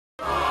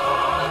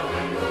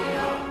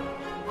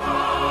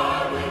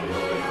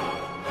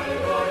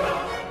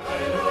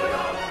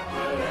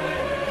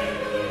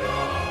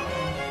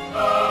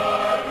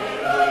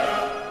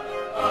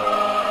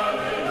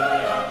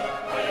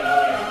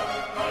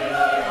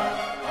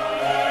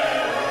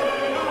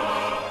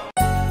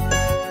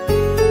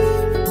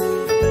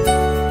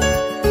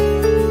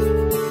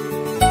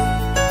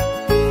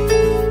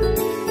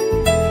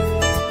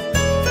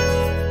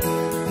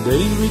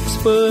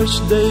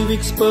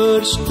दैविक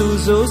स्पर्श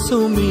तुझो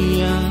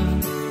सोमिया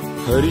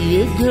हर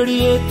एक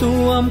घडये तू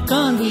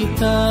आमकां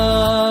दिता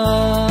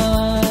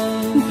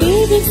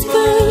दैविक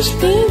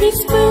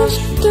स्पर्श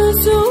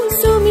तुझो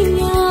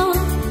सोमिया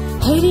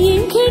हर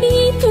एक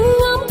घडये तू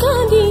आमकां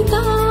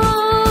दिता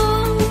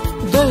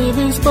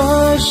दैविक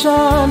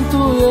स्पर्शान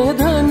तुये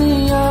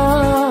धनिया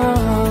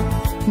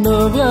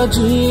नव्या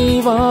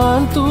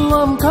जीवान तू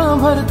आमकां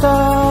भरता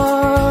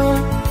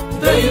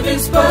दैविक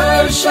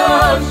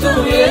स्पर्शान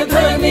तुये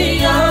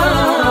धनिया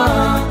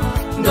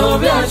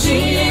नव्या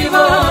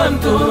जीवान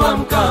तू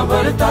आमकां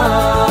भरता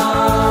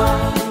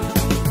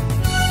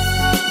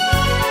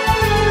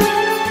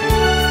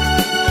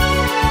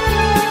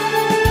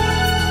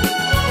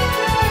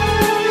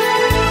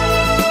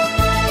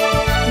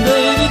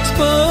दैविक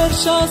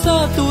स्पर्श आसा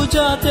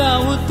तुझ्या त्या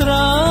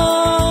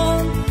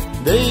उतरां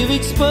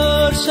दैविक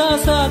स्पर्श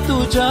आसा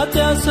तुझ्या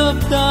त्या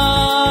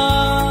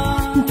शब्दां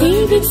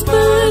दैविक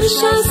स्पर्श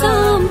आसा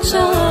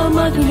आमच्या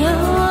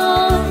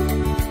मागण्यांत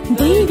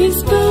दैविक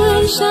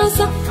स्पर्श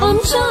आसा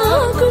आमच्या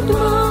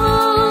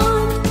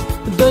कुटुंबांत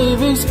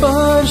दैविक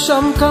स्पर्श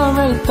आमकां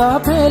मेळटा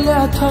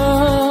पेल्या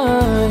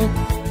थंय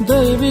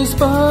दैविक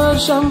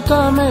स्पर्श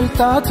आमकां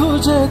मेळटा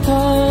तुजे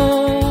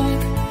थंय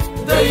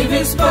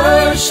दैविक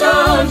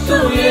स्पर्शान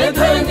तुये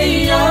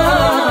धनिया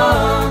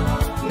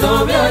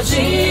नव्या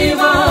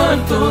जीवान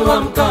तू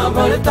आमकां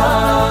भरता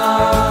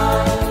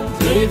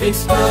दैविक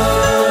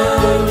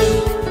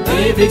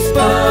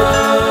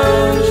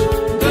स्पर्श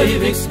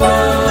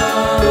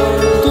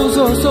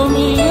तुझो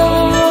सोमिया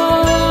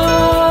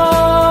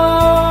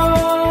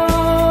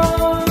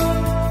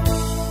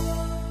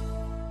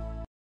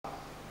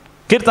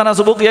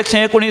किर्तनाचो बूक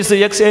 119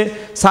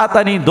 107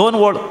 आनी 2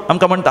 वड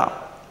आमकां म्हणटा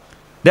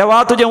देवा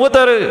तुझे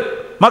उतर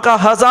म्हाका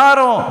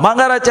हजारो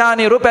भांगाराच्या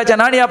आनी रुप्याच्या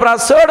नाणयां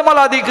परस चड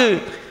मोलादीक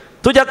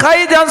तुझ्या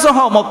कायद्यांचो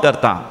हांव मोग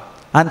करता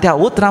आनी त्या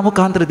उतरां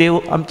मुखांतर देव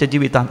आमच्या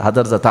जिवितांत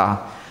हजर जाता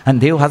आनी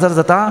देव हजर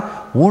जाता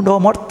उंडो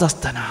मोडटा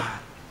आसतना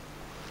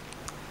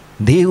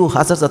देव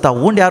हजर जाता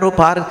उंड्या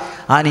रुपार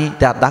आनी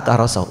त्या दाका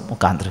रोसा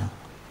मुखांतर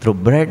थ्रू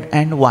ब्रेड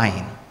अँड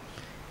वायन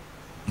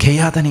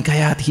घेयात आनी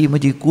घेयात ही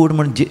म्हजी कूड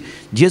म्हण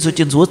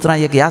जेजूची उतरां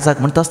एक याजाक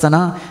म्हणटा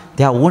आसतना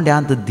त्या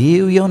उंड्यांत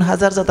देव येवन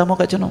हजर जाता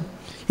मोगाचें न्हू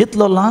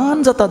इतलो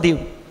ल्हान जाता देव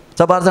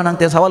 4 जाणांक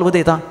ते सवाल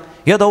उदयता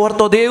येदो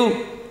व्हरतो देव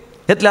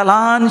इतल्या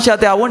ल्हानशा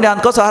त्या उंड्यान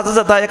कसो हजर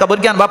जाता एका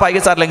भुरग्यान बापायक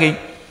विचारलें गे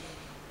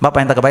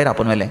बापायन ताका भायर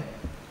आपोवन व्हेलें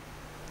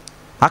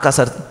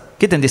आकाशार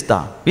कितें दिसता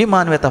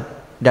विमान वेता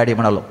डॅडी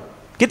म्हणालो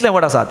कितलें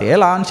व्हड आसा तें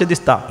ल्हानशें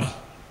दिसता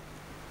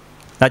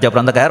ताच्या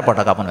उपरांत ताका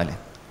एअरपोर्टाक आपोवन व्हेलें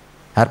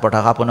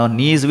एअरपोर्टाक आपोवन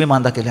नीज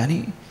विमान दाखयलें आनी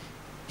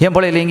हें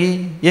पळयलें गी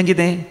हें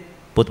कितें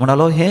पूत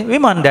म्हणालो हें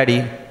विमान डॅडी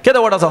केदें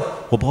व्हड आसा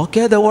हो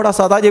केदें व्हड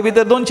आसा ताजे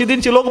भितर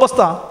 200-300 लोक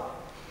बसता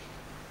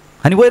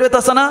आनी वयर वता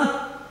आसतना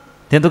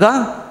तें तुका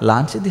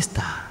ल्हानशें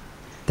दिसता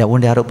त्या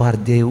उंड्या रुपार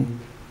देव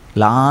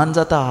ल्हान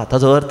जाता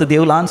ताजो अर्थ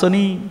देव ल्हानसो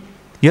न्ही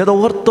येदो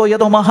व्हरतो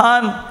येदो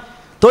महान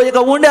तो एका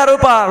उंड्या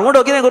रुपार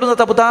उंडो कितें करूं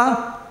जाता पुता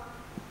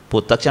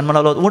पूत तक्षण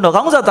म्हणालो उंडो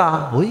खावंक जाता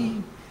होय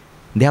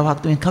देवाक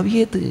तुवें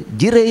खावयेत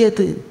जिरयेत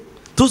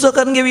तुजो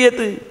करून घेवयेत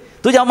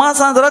तुज्या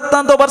मांसांत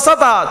रक्तांत तो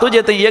बरसता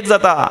तुजे थंय एक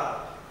जाता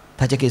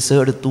ताचे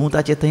चड तूं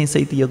ताचे थंय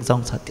सयत एक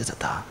जावंक साध्य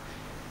जाता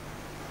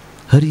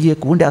हर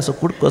एक उंड्याचो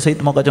कुडको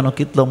सयत मोगाचो न्हू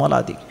कितलो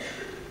मोलादीक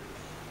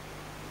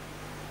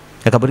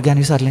एका भुरग्यान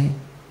विचारलें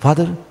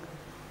फादर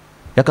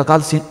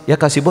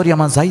एका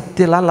सिबोरियमांत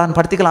जायते ल्हान ल्हान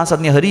पार्टिकलां आसात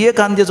न्ही हर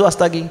एकान जेजू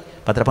आसता गी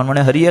पात्रांवान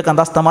म्हणे हर एकांत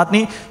आसता मात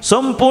न्ही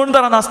संपूर्ण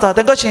तरान आसता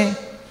तें कशें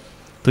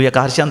तूं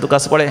एका हरश्यान तुका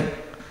पळय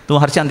तूं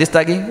हरश्यान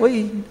दिसता गी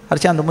वय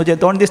हरश्यान म्हजें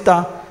तोंड दिसता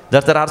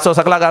जर तर आरसो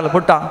सकला घाल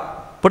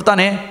पुडटा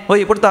न्ही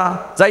वय पुडटा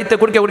जायते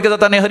कुडके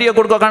जाता न्ही हर एक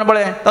कुडको काण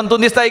पळय तातूंत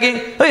दिसताय गी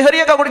हय हर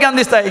एका कुडक्यान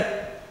दिसताय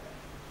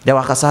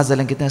देवाक साज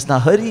जालें कितें आसना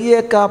हर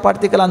एका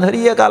पार्टिकलान हर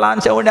एका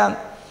ल्हानशा उंड्यान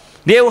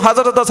देव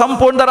हजर जाता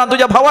संपूर्ण तरान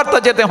तुज्या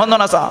भावार्थाचेर तें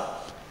होंदून आसा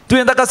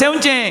तुवें ताका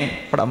सेवचें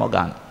पडा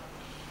मोगान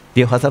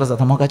देव हजर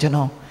जाता मोगाचें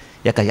न्हू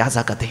एका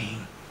याजाका तें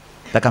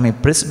ताका आमी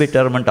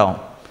प्रेस्बिटर म्हणटा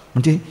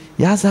म्हणजे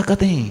याजाका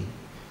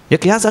तें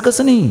एक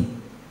याजाकच न्ही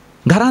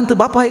घरांत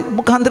बापाय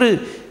मुखांतर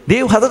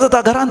देव हजर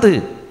जाता घरांत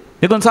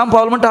देखून सांग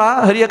पावल म्हणटा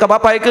हर एका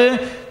बापायक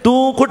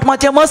तूं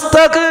कुटुंबाचें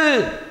मस्तक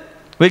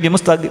वेगळी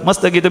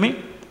मस्तक तुमी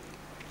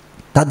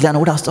दादल्यान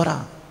उडा आसतो रा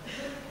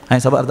हांवें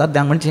सबार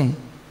दादल्यांक म्हणचें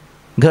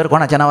घर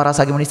कोणाचें नांवार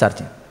आसा गे म्हण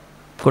विचारचें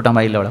कुटुंब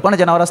आयिल्ल्या वेळार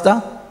कोणाचें नांवार आसता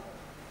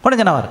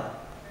कोणाचें नांवार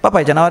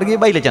बापायचें नांवार गे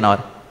बायलेचें नांवार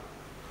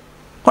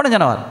कोणाचें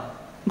नांवार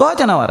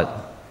घोवाचें नांवार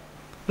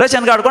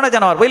रेशन कार्ड कोणाचें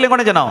नांवार पयलें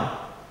कोणाचें नांव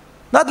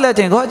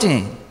दादल्याचें घोवाचें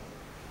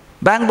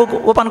बँक बूक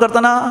ओपन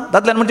करतना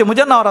दादल्यान म्हणचें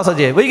म्हजें नांवार आसा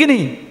जें वय गी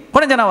न्ही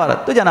कोणाचें नांवार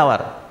तुज्या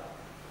नांवार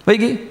वय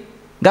गी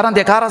घरांत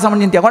एक कार आसा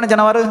म्हणजे त्या कोणाचें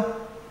नांवार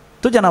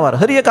तुज्या नांवार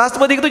हर एक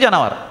आस्तपदीक तुज्या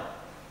नांवार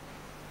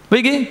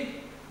वय गी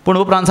पूण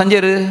उपरांत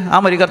सांजेर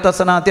आमरी करता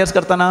आसतना तेर्स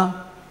करतना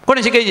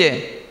कोणें शिकयचें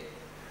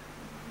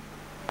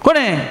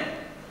कोणें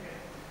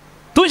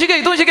तूं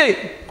शिकय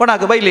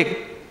कोणाक बायलेक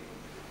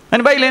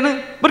आनी बायलेन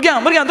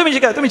भुरग्यां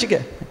तुमी शिकय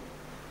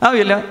हांव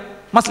येयल्या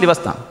मसली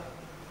बसता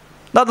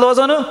दादलो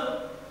वचोन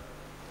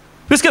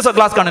पिस्केचो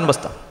ग्लास काडून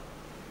बसता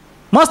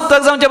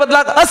मस्तक जावचे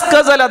बदलाक अस्क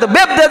जाल्यात,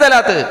 बेबदे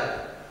जाल्यात.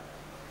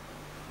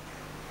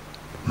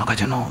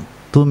 म्हाका न्हू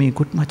तुमी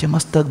कुटुंबाचें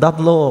मस्तक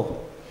दादलो,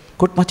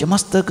 कुटुंबाचें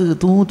मस्तक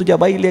तूं तुज्या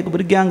बायलेक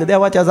भुरग्यांक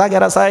देवाच्या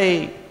जाग्यार आसाय.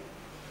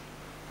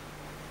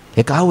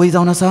 एक आवय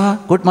जावन आसा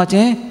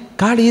कुटुंबाचें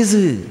काळीज.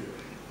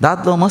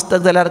 दादलो मस्तक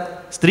जाल्यार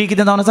स्त्री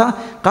कितें जावन आसा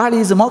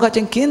काळीज,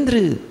 मोगाचें केंद्र,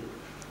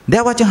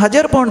 देवाचें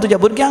हाजेरपण तुज्या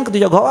भुरग्यांक,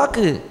 तुज्या घोवाक.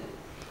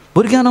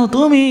 भुरग्यां न्हू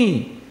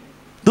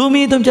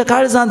तुमी तुमच्या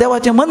काळजां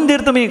देवाचें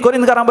मंदीर. तुमी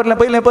कोरिंथकारां बरयलें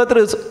पयलें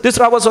पत्र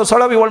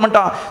 3:16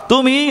 म्हणटा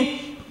तुमी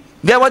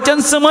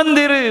देवाचेंच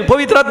मंदीर,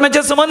 पवित्र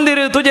आत्म्याचेंच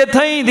मंदीर. तुजे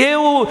थंय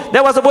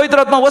देवाचो पवित्र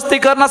आत्मा वस्ती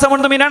करनासा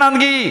म्हण तुमी नेणान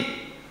घे.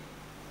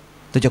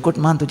 तुज्या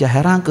कुटुंबान तुज्या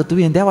हेरांक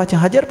तुवें देवाचें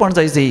हाजेरपण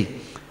जायचें.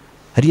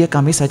 हरी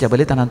एका मिसाच्या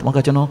बलिदानांत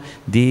म्हाका न्हू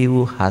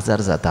देव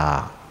हाजर जाता.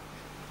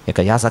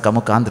 एका ह्या साका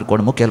मुखांत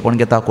कोण मुखेलपण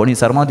घेता, कोणी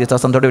सरमाव दिता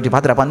आसतना थोडे फावटी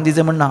फातरापान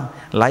दिजे म्हणना,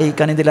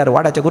 लायकांनी दिल्यार,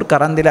 वाड्याच्या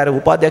गुरकारान दिल्यार,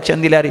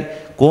 उपाध्यक्षान दिल्यार,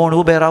 कोण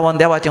उबे रावन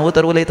देवाचें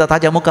उतर उलयता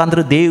ताच्या मुखांत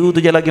देव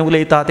तुजे लागीं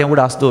उलयता तें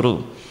उडास दवर.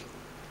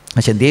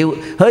 अशें देव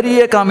हरी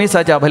एका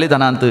मिसाच्या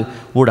बलिदानांत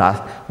उडास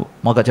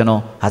मोगाचें न्हू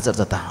हाजर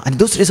जाता. आनी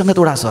दुसरी संगत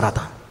उडास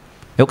रावता.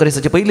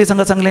 एवकरिस्ताची पयली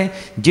संगत सांगलें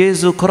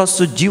जेजू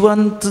खरोच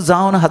जिवंत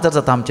जावन हाजर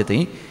जाता आमचे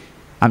थंय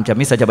आमच्या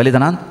मिसाच्या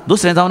बलिदानांत.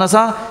 दुसरें जावन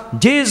आसा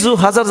जेजू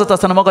हाजर जाता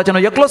आसतना मोगाचें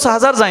न्हू एकलोच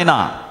हाजर जायना.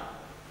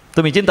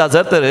 तुमी चिंता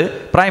जर तर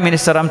प्रायम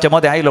मिनिस्टर आमच्या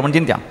मदें आयलो म्हण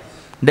चिंत्या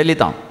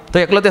दिल्लीत हांव तो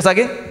एकलो ते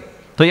सागे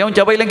थंय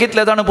येवच्या पयलें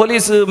कितले जाण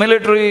पोलीस,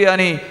 मिलिटरी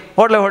आनी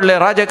व्हडले व्हडले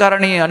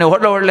राजकारणी आनी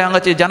व्हडले व्हडले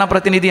हांगाचे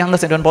जनप्रतिनिधी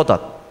हांगासर येवन पावतात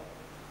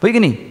पळय की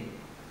न्ही.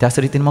 त्याच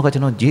रितीन मोगाचें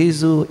न्हू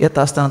जेजू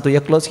येता आसतना तो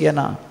एकलोच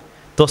येना.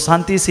 तो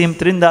शांती सीम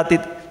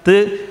त्रिंदातीत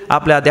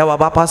आपल्या देवा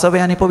बापा सवे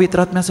आनी पवित्र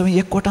आत्म्या सवे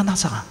एकवटान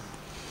आसा.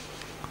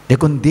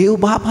 देखून देव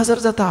बाप हजर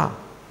जाता,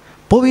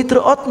 पवित्र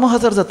आत्मा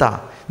हजर जाता.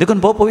 देखून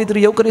भोव पवित्र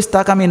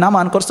येवकरिस्ताक आमी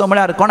नमान करचो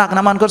म्हळ्यार कोणाक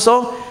नमान करचो?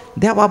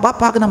 देवा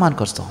बापाक नमान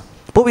करचो,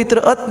 पवित्र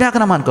आत्म्याक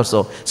नमान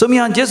करचो,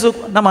 सुमयान जेजूक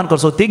नमान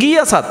करचो. तिगीय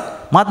आसात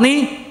मात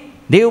न्ही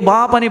देव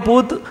बाप आनी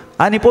पूत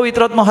आनी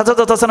पवित्र आत्मा हजर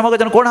जाता आसतना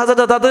म्हाका कोण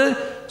हजर जातात?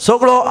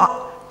 सगळो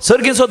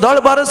सर्गीचो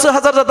दळबारस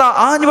हजर जाता,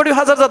 आंजवड्यो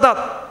हजर जातात.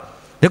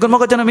 देखून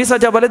म्हाका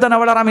मिसाच्या बलिदाना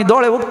वेळार आमी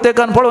दोळे उक्ते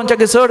करून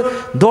पळोवनचे चड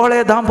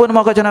दोळे धांपून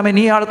म्हाका आमी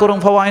नियाळ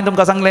करूंक फावो. हांवें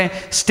तुमकां सांगलें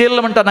स्टील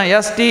म्हणटा ना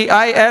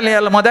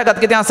STILL मद्याकात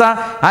कितें आसा?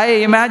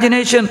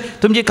 इमॅजिनेशन.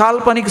 तुमची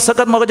काल्पनीक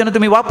सकत म्हाका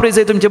तुमी वापरूं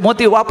जाय, तुमचे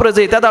मोती वापरूं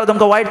जाय. त्या दाळ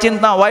तुमकां वायट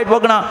चिंतना, वायट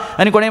वगणां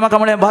आनी कोणें म्हाका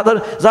म्हळें भादर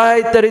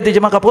जायते तरेची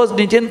म्हाका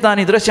पोसणी चिंता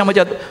आनी दृश्य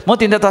म्हज्या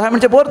मोतीन येता.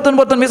 म्हणजे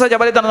परतून मिसाच्या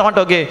बलिदानांत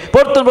वांटो घे,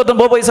 परतून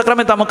बोबय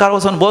सक्रामेंता मुखार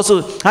वचून बस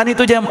आनी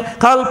तुजे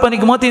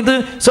काल्पनीक मोतींत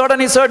चड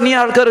आनी चड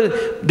नियाळ कर.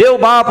 देव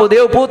बाप,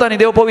 देव पूत आनी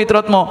देव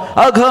पवित्र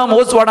अघम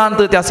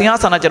उजवाडांत त्या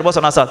सिंहासनाचेर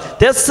बसून आसात.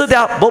 तेच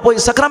त्या बोपय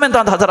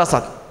सक्रामेंतांत हजर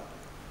आसात.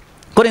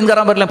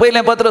 कोरिंथकारां बरयलें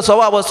पयलें पत्र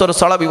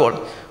 6:16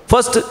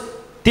 फर्स्ट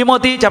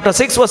तिमोथी चॅप्टर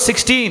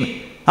 6:16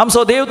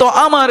 आमचो देव तो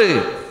अमर.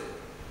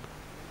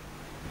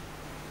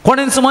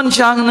 कोणेच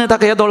मनशांक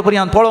ताका येदोळ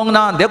पर्यंत पळोवंक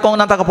ना, देखोंक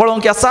ना, ताका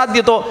पळोवंक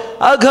साध्य तो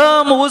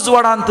अघम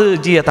उजवाडांत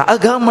जी येता.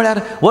 अघम म्हळ्यार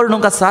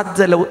वर्णूंक साध्य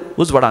जाल्या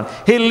उजवाडांत.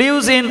 He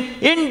lives in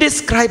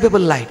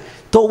इनडिस्क्रायबेबल light.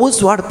 तो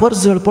उजवाड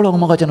परजळ पळोवंक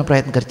मोगाचें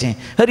प्रयत्न करचें.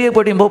 हर एक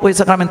फावटी बोपय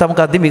सक्रामेंत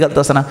आमकां दिमी घालता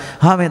आसतना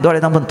हांवें दोळे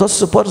धांपून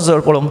तोच परजळ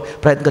पळोवंक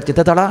प्रयत्न करचें.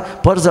 त्या दाळा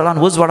परजळान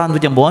उजवाडान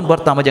तुजें मन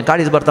भरता, म्हजें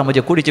काळीज भरता,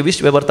 म्हजें कुडीचें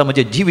विश्व भरता,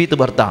 म्हजें जिवीत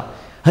भरता.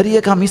 हर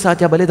एका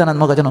मिसाच्या बलिदानांत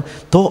मोगाचें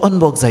तो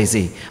अनुभव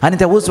जायचे. आनी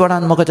त्या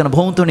उजवाडान मोगाचें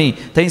भोंवतणी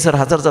थंयसर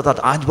हजर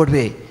जातात आज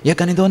बडवे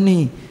एक आनी दोन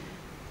न्ही.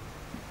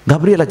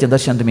 गाब्रियलाचें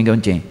दर्शन तुमी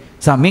घेवचें,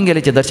 सा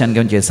मिंगेलेचें दर्शन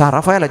घेवचें, सा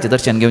राफायलाचें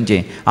दर्शन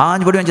घेवचें.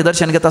 आंज बडव्यांचें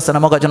दर्शन घेता आसतना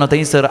मोगाचें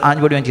थंयसर आंज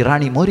बडव्यांची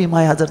राणी मोरी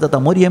माय हजर जाता.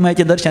 मोरये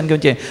मायचें दर्शन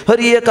घेवचें. हर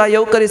एका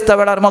येवकरिस्ता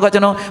वेळार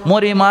मोगाचें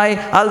मोरी माय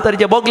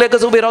आल्तारीचे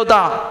बोगलेकच उबी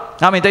रावता.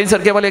 आमी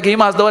थंयसर केवल एक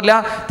इमाज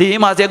दवरल्या, ती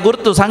इमाज एक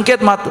गुर्तू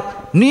सांकेत मात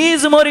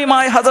नीज मोरी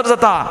माय हजर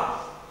जाता.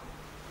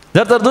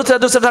 जर तर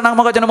दुसऱ्या जाणांक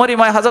मोगाचें मोरी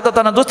माय हजर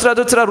जाताना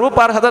दुसऱ्या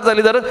रुपार हजर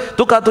जाली जर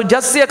तुका तूं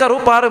जास्ती एका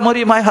रुपार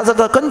मोरी माय हजर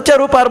जाता. खंयच्या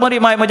रुपार मोरी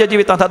माय म्हज्या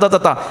जिवितांत हजर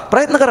जाता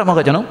प्रयत्न करा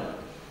मोगाचें न्हू.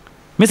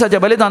 मिसाचें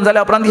बलिदान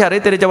जाल्या उपरांत ह्या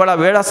रेतेरेच्या वेळा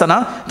वेळ आसतना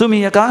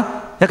तुमी एका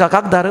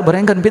कागदार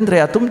बरें करून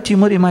पिंजरया तुमची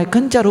मोरी माय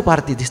खंयच्या रुपार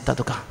ती दिसता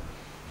तुका.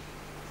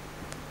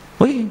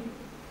 वय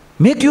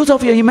make use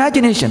of your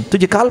imagination.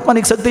 तुजी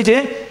काल्पनीक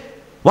शक्तीचें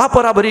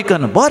वापरा बरी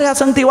करून. बऱ्या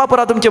संगती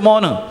वापरा तुमचें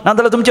मन,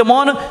 नाजाल्यार तुमचें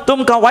मन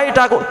तुमकां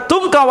वायटाक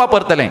तुमकां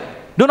वापरतलें.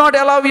 Do not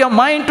allow your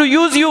mind to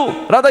use you,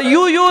 rather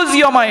you use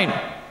your mind.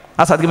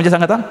 आसात की म्हणजे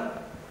सांगात.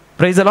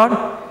 Praise the Lord,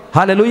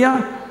 hallelujah.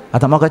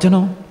 आतां मोगाचें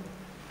न्हू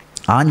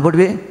आंज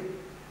बडवे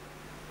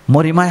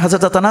मोरी माय हजर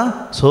जाताना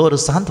सोर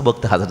सांत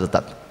भक्त हजर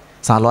जातात.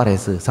 सा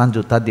Laureus,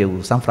 Sanju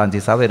तादेव, San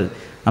Francis Sanwer,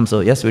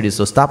 आमचो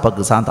SVDचो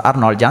स्थापक सांत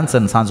आर्नॉल्ड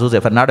जॉन्सन, सान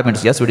Rev.Fr.Abraham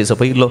SVDचो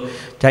पयलो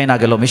चायना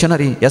गेलो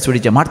मिशनरी,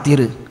 SVDचे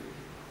मार्तीर,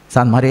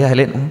 सान मारिया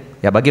हेलेना,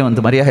 ह्या भाग्यवंत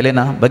मारिया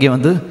हेलेना,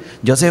 भाग्यवंत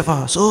जोसेफा,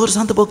 सोर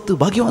सांत भक्त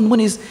भाग्यवंत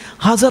मनीस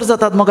हजर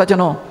जातात मोगाचें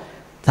न्हू.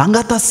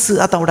 सांगातास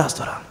आतां उडास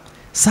तोरा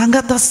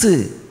सांगातास.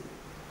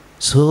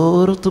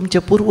 सोर तुमचे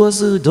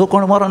पुर्वज जो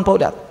कोण मरण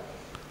पावल्यात.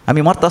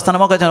 आमी मरता आसतना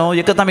मोगाचें न्हू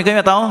एकत आमी खंय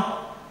वेता?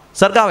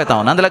 सरगांव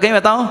येता, नाजाल्यार खंय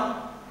वेता?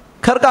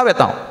 खरगांव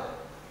येता.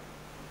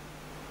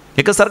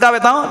 एक सरगांव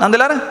येता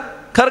नाजाल्यार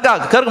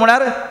खर्ग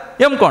म्हळ्यार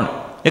एम कोण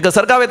एक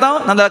सर्गाव येता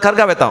नाजाल्यार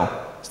खरगाव येता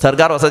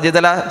सर्गार वचचे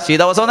जाल्यार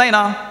शिदा वचों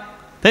जायना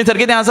थंयसर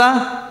कितें आसा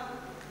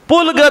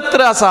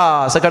पुलगत्र आसा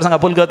सकट सांगा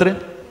पुलगत्र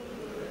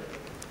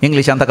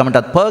इंग्लिशान ताका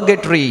म्हणटात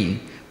पर्गेटरी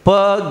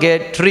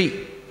पर्गेटरी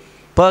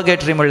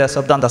पर्गेटरी म्हणल्यार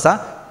शब्दांत आसा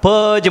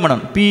पज म्हणून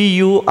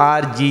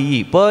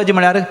PURGE पज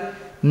म्हळ्यार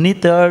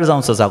नितळ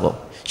जावचो जागो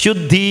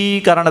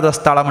शुद्धीकरणाचो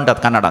स्थळां म्हणटात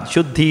कन्नडांत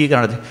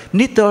शुद्धीकरण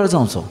नितळ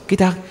जावचो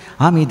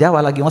कित्याक आमी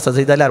देवा लागीं वचत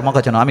जाल्यार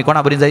मोगाचें न्हू आमी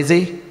कोणा बरीं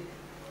जायचीं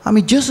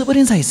आमी जेजू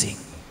बरीं जायचीं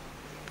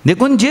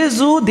देखून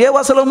जेजू देव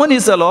आसलो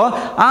मनीस जालो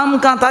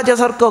आमकां ताचे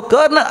सारको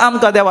कर्ण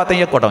आमकां देवा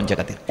थंय एकवटावचे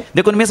खातीर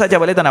देखून मिसाच्या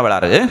बलयतना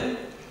वेळार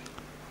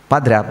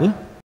पाद्र्याक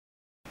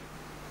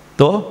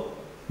तो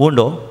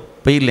उंडो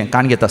पयलें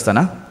काण घेत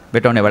आसतना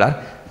पेटवणे वेळार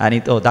आनी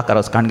तो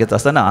दाकारोस काण घेत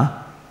आसतना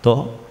तो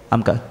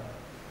आमकां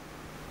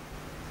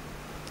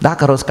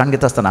दाकारोस काण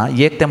घेत आसतना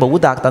एक तेंबो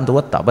उदक तांतू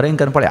वत्ता बरें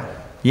करून पळया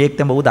एक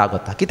तेंबो उदक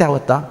वता कित्याक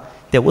वता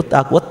तें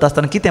उदक वता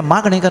आसतना कितें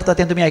मागणें करता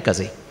तें तुमी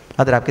आयकाचें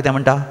पाद्र्याक कितें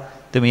म्हणटा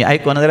तुमी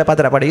आयकूना जाल्यार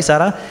पाद्र्या पाडे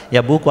इसारा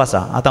ह्या बूक वाचा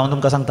आतां हांव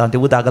तुमकां सांगता तें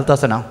उदक घालता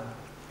आसतना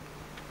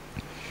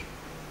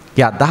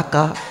ह्या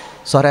दाका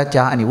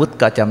सोऱ्याच्या आनी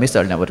उदकाच्या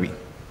मिसळण्या वरवीं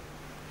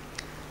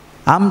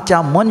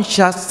आमच्या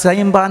मनशा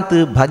सैमांत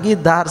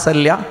भागीदार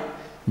जाल्ल्या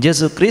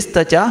जेजू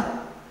क्रिस्ताच्या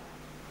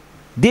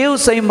देव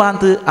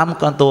सैमांत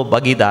आमकां तो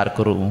भागीदार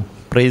करूं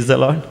प्रेज द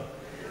लॉर्ड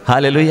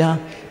हालेलुया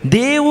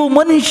देव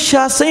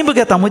मनशा सैम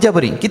घेता म्हज्या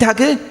बरी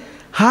कित्याक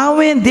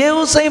हांवें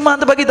देव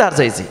सैमांत भागीदार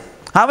जायचें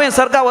हांवें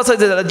सर्गा वचत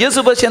जाल्यार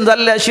जेजू भशेन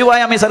जाल्ल्या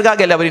शिवाय आमी सर्गा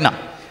गेल्या बरी ना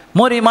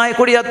मोरी माय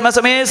कुडी आत्म्या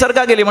समेत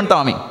सर्गा गेली म्हणटा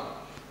आमी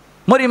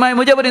मोरी माय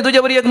म्हज्या बरी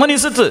तुज्या बरी एक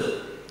मनीसच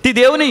ती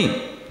देव न्ही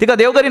तिका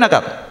देव करी नाका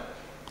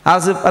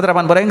आज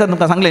पाद्रापान बरें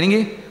तुमकां सांगलें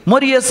न्ही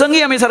मोरये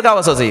संगी आमी सर्गा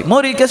वचोची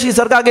मोरी कशी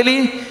सर्गा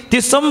गेली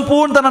ती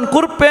संपूर्ण तरान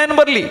कुरपेन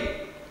भरली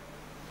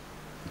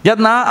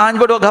जेन्ना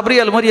आंजबडवो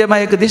घाबरियल मोरये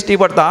मायेक दिश्टी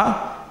पडटा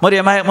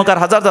मोरये माय मुखार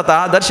हजार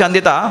जाता दर्शन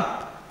दिता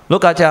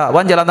लोकांच्या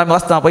वांजेलांत आमी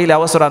वाचता पयल्या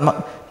अवसरांत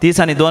 30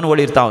 आनी 2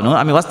 वळीर तावन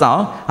आमी वाचता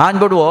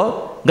आंजबडवो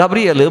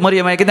घाबरियल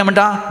मोरये माय कितें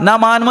म्हणटा ना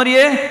मान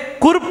मोरये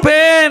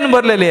कुरपेन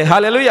भरलेले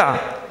हालेलुया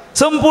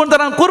संपूर्ण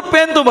तरान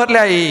कुरपेन तूं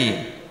भरल्या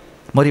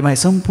मोरी माय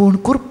संपूर्ण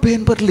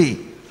कुरपेन भरली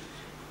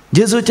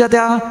जेजूच्या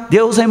त्या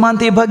देव सैमान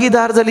ती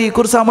भागीदार जाली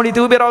कुर्सा म्हळी ती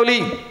उबी रावली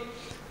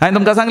हांवें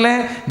तुमकां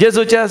सांगलें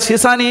जेजूच्या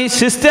शिसांनी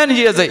शिस्त्यान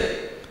जियेजय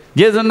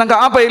जेजून तांकां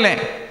आपयलें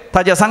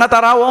ताच्या सांगाता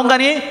रावोंक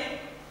आनी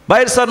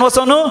भायर सरून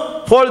वचून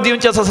फळ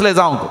दिवचें असलें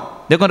जावंक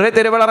देखून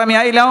रेतेरे वेळार आमी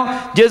आयल्या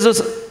जेजू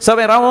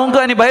सगळें रावोंक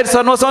आनी भायर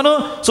सरून वचून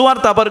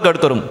सुवार्ता परगट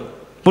करूंक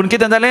पूण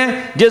कितें जालें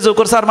जेजू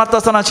कुर्सार मारता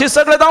आसतना शिस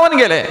सगळे धांवन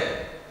गेले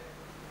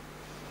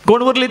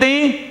कोण उरली ती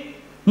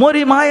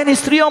मोरी माय आनी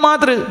स्त्रियो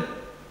मात्र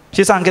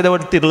शिसांक कितें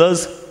वरती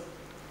लज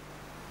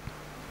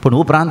पूण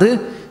उपरांत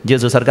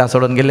जेजू सर्गा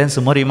सोडून गेल्ले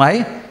मोरी माय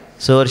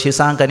सर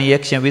शिसांक आनी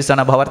 120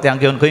 जाणां भावार्थ्यांक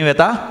घेवन खंय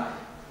वता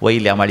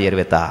वयल्या माळयेर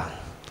वता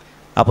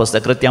अपोस्तल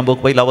कृत्यां बूक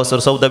पयला वसर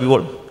 14वी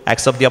ओळ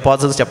acts of the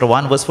apostles chapter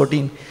 1 वर्स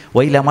 14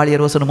 वयल्या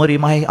माळयेर वचून मोरी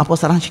माय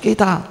अपोस्तलांक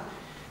शिकयता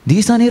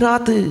दीस आनी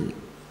रात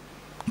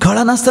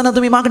कळनासतना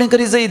तुमी मागणी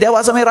करी जाय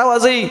देवा समेत रावा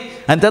जाय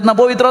आनी तेन्ना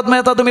पवित्र आत्मा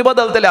येता तुमी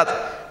बदलतल्यात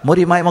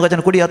मोरी माय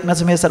मोगाच्यान कुडी आत्म्या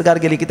समेत सर्गार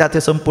गेली कित्याक तें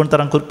संपूर्ण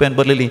तरान कुरपेन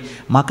भरलेली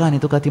म्हाका आनी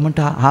तुका ती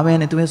म्हणटा हांवें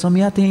आनी तुवें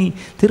समिया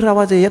थंय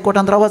रावा जाय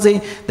एकवटांत रावा जाय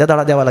त्या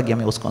दाळा देवा लागीं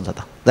आमी वचूंक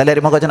जाता जाल्यार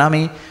मोगाच्यान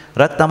आमी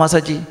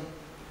रक्तमासाची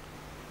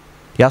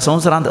ह्या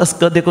संवसारांत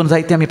अस्कत देखून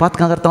जायती आमी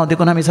पातकां करता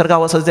देखून आमी सर्गा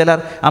वचत जाल्यार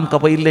आमकां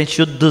पयलें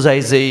शुद्ध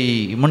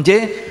जाय म्हणजे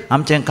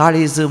आमचें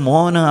काळीज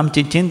मन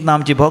आमची चिंतना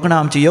आमची भोगणां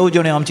आमची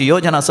येवजण्यो आमची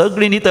योजना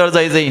सगळीं नितळ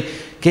जाय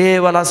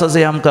केवल आसा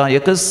जाय आमकां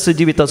एकच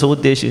जिविताचो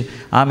उद्देश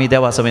आमी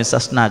देवा समेत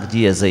ससनाक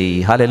जिये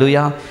जाय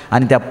हालेलुया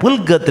आनी त्या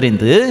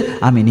पुलगत्रेंत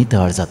आमी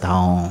नितळ जाता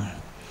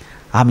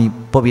आमी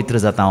पवित्र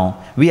जाता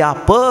we R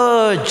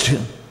पर्ज्ड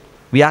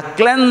we R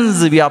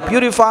क्लेन्स्ड we R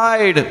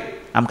प्युरिफायड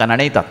आमकां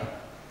नाणयतात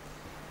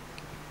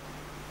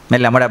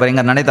मेल्ल्या मड्या बरें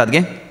नाणयतात गे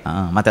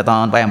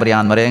माथ्यातान पांयां बरें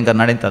आन बरें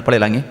नाणयतात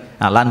पळयलां गे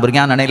ल्हान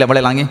भुरग्यांक नाणयल्या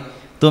पळयलां गे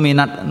तुमी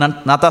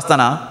नाता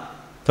आसतना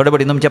थोडे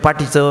बडी तुमच्या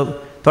पाठीचो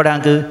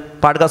थोड्यांक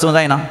पाट घासूंक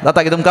जायना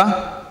जाता गे तुमकां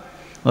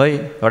हय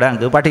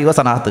थोड्यांक पाठी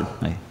वचना हात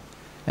हय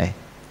हय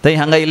थंय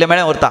हांगा इल्लें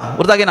मेळ्ळें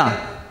उरता गे ना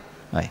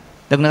हय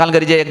तेका घाल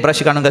करीचे एक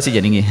ब्रश काडून घासीचे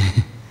न्ही गे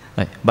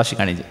हय ब्रश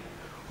काडीचे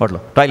ओटलो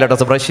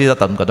टॉयलेटाचो ब्रश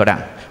जाता तुमकां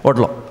थोड्यांक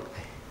ओटलो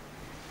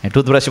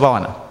टूथब्रश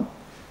पावना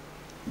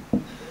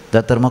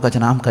जर तर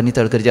मोगाच्यान आमकां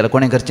नितळ करचें जाल्यार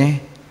कोणें करचें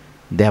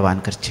देवान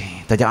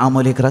करचें ताच्या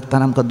अमोलीक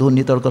रक्तान आमकां दून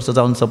नितळ करचो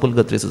जावन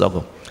सपुलगत्रेचो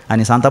जागो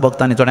आनी सांता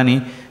भक्तांनी थोड्यांनी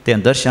तें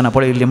दर्शनां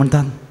पळयल्लीं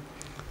म्हणटात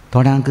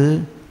थोड्यांक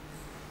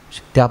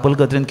त्या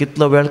पुलगत्रेन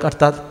कितलो वेळ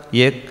काडटात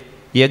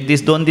एक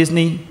दीस 2 दीस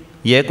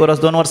न्ही 1 वर्स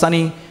 2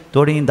 वर्सांनी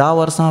थोडीं 10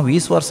 वर्सां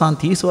 20 वर्सां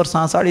 30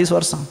 वर्सां 40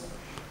 वर्सां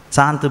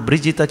सांत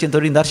ब्रिजिताची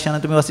थोडीं दर्शनां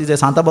तुमी वचची जाय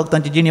सांता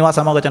भक्तांची जी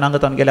निवासा मोगाच्या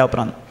नांगतान गेल्या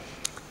उपरांत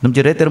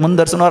तुमची रेतेर म्हूण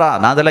दर्शन व्हरा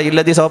नाजाल्यार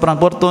इल्ल्या दिसा उपरांत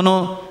परतून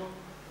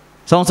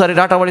संवसारी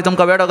राटावळी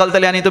तुमकां वेडो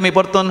घालतले आनी तुमी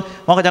परतून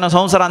मोगाच्यान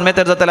संवसारांत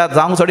मेतेर जातल्यार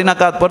जावंक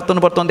सोडिनाकात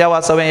परतून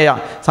देवा सवें या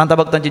सांता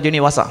भक्तांची जिणी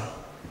वासा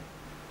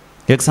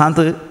एक सांत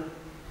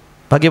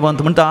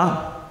भाग्यवंत म्हणटा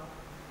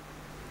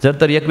जर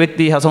तर एक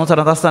व्यक्ती ह्या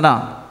संवसारांत आसतना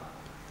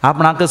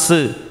आपणाकच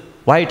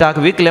वायटाक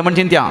विकले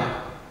म्हणजे त्या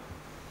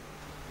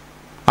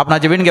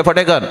आपणाचे विणगे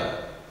फटे कर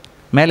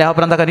मेल्या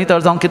उपरांत ताका नितळ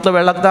जावंक कितलो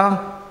वेळ लागता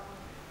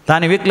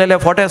ताणें विकलेले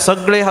फोटे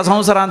सगळे ह्या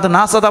संवसारांत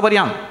नाश जाता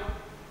पर्यंत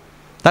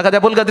ताका त्या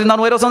पुलकत्रीन जावन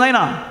वयर वचूंक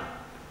जायना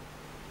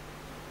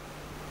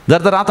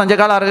जर तर आतांच्या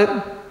काळार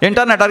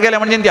इंटरनेटार गेले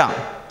म्हणजे त्या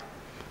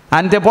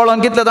आनी ते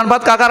पळोवन कितले जाण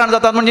बदका कारण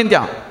जातात म्हणजे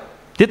त्या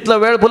तितलो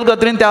वेळ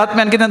पुलकत्रीन त्या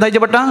आत्म्यान कितें जायचें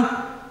पडटा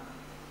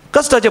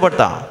कश्टाचें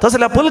पडटा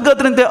तसल्या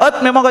पुलकत्रीन ते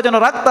आत्मे मोगाच्यान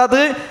राखतात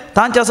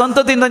तांच्या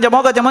संततीन तांच्या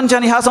मोगाच्या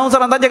मनशांनी ह्या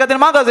संवसारांत तांचे खातीर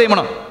मागा जाय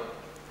म्हणून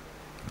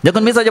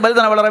देखून मिसाच्या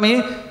बलिदाना वेळार आमी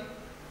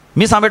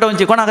मिसां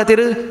पेटोवची कोणा खातीर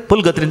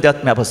पुलकत्रीन ते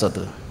आत्म्या बसत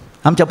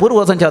आमच्या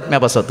पुर्वजांच्या आत्म्या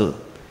बसत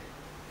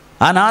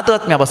अनाथ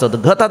आत्म्या बसत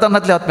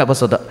गतातनातल्या आत्म्या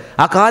बसत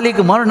अकालीक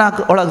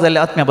मरणाक ओळख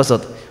जाल्ल्या आत्म्या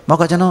बसत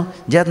मोगाच्यान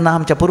जेन्ना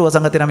आमच्या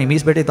पुर्वजां खातीर आमी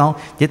मीस पेटयता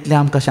तितलें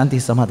आमकां शांती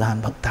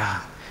समाधान भोगता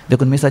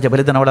देखून मिसाच्या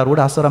बलिदाना वेळार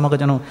उडासोरा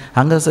मोगाच्यान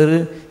हांगासर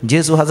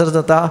जेजू हजर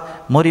जाता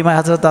मोरीमाय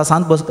हजर जाता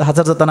सांत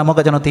हजर जाताना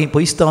मोगाच्यान ती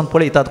पयस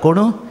पळयतात कोण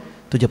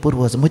तुजे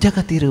पुर्वज म्हज्या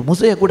खातीर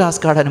म्हजो एक उडास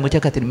काड आनी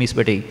म्हज्या खातीर मीस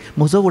पेटय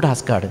म्हजो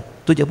उडास काड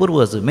तुजे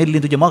पुर्वज मेल्ली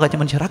तुजे मोगाचे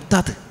मनशां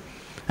राखतात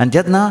आनी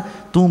जेन्ना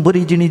तूं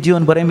बरी जिणी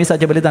जीवन बरें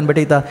मिसाचें बलिदान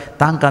पेटयता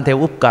तांकां तें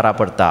उपकारा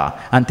पडटा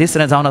आनी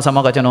तिसरें जावन आसा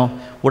मोगाचें न्हू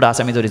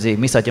उडास आमी जोरी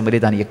मिसाचें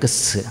बलिदान एकच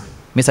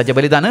मिसाचें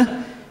बलिदान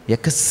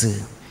एकच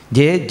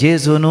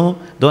जेजून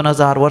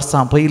 2000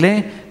 वर्सां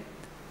पयलें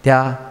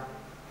त्या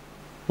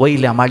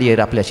वयल्या माळयेर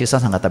आपल्या शिसा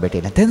सांगाता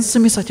भेटयलें तेंच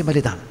मिसाचें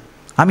बलिदान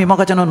आमी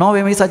मोगाचें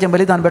नवें मिसाचें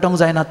बलिदान पेटोवंक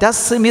जायना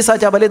त्याच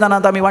मिसाच्या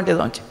बलिदानांत आमी वांटे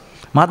जावचें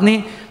मात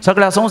न्ही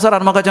सगळ्या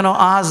संवसारांत मोगाचें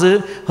आज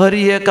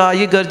हरी एका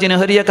इगर्जीन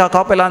हरी एका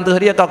कॉपेलांत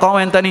हरी एका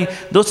कॉवेंतांनी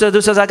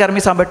दुसऱ्या जाग्यार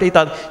मिसां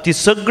पेटयतात ती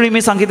सगळीं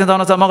मिसां कितें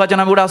जावन आसा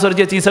मोगाचें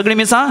उडासोरची ती सगळीं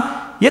मिसां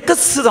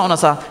एकच जावन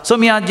आसा सो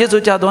मी आज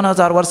जेजूच्या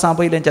 2000 वर्सां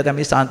पयलींच्या त्या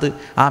मिसांत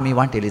आमी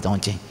वांटेली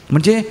जावचें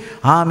म्हणजे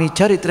आमी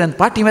चारित्र्यांत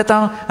फाटीं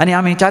वेता आनी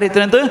आमी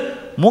चारित्र्यांत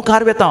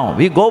मुखार वेता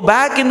we go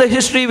back in the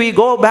history we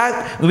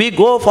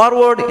go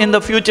forward in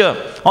the future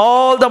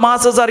all the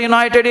masses R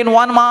United in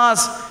one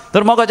mass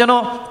तर मोगाचें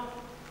न्हू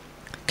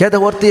केद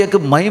वरती एक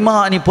महिमा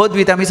आनी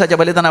पदवी त्या मिसाच्या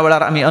बलिदाना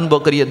वेळार आमी अनुभव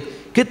करयत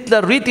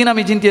कितल्या रितीन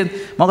आमी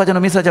चिंतयत मोगाचें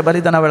मिसाच्या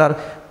बलिदाना वेळार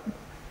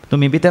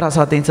तुमी भितर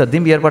आसा थंयसर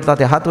दिंबी पडटा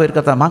ते हात वयर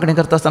करता मागणी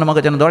करता आसतना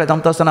मोगाचें दोळे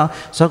थांबता आसतना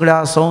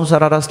सगळ्या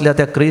संवसारार आसल्या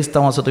त्या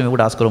क्रिस्तांवांचो तुमी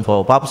उडास करूंक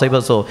फावो पाप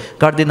साहेबाचो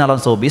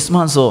कार्दिनालांचो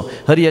बिस्मांचो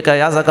हरी एका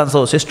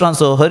याजकांचो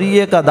सिस्टरांचो हरी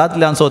एका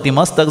दादल्यांचो ती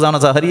मस्तक जावन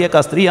आसा हरी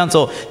एका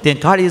स्त्रियांचो ते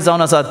काळीज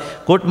जावन आसात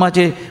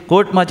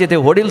कोटमाचे ते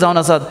वडील जावन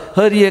आसात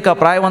हरी एका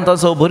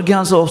प्रायवंतांचो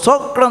भुरग्यांचो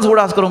सगळ्यांचो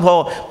उडास करूंक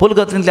फावो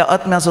पुलकत्रींतल्या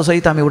आत्म्याचो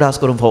सहित आमी उडास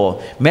करूंक फावो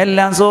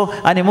मेल्ल्यांचो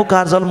आनी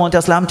मुखार जल्मोवचे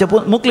आसले आमचे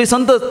मुखली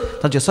संतत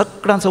तांचे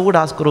सगळ्यांचो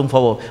उडास करूंक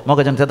फावो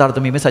मोगाचें तेदार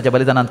तुमी मिसाच्या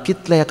बलिदानांत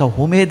कितले एका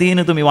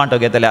उमेदीन तुमी वांटो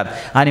घेतल्यात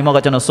आनी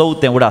मोगाचें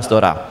चवथें उडास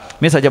दवरा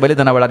मिसाच्या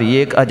बलिदाना वेळार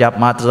एक अजाप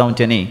मात्र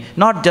जावचें न्ही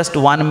not just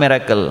one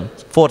miracle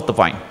fourth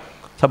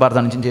point सबार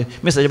जाणांचे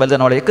मिसाच्या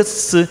बलिदाना वेळार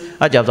एकच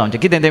अजाप जावचें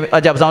कितें तें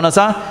अजाप जावन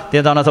आसा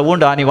तें जावन आसा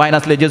उंड आनी वायन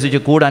आसले जेजूची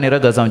कूड आनी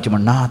रगत जावची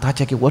म्हण ना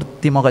ताचे की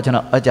वर्ती मोगाचें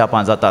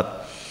अजापां जातात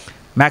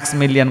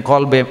मॅक्समिलियन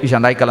कॉल्बे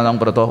विशयान आयकला जावंक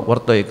बरो तो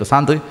व्हरतो एक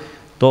सांत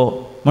तो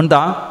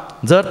म्हणटा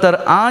जर तर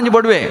आंज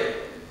बडवे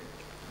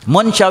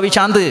मनशा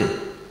विशांत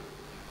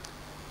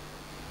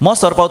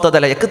मोसोर पावता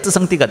जाल्यार एकच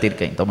संगती खातीर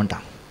खंय तो म्हणटा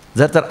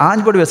जर तर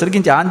आंज बडवे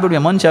सर्गींचे आंज बडवे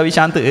मनशा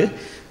विशांत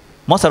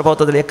मोसोर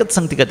पावता जाल्यार एकच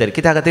संगती खातीर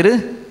कित्या खातीर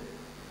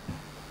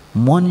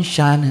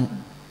मनशान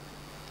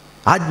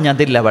आज्ञा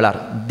दिल्ल्या वेळार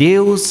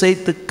देव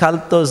सयत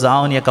खालतो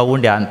जावन एका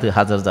उंड्यांत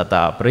हजर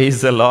जाता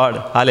प्रेज द लॉर्ड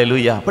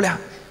हालेलुया पळया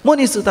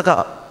मनीस ताका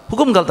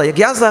हुकूम घालता एक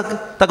याजक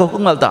ताका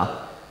हुकूम घालता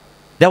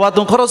देवा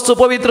तूं खरोच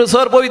पवित्र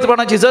सर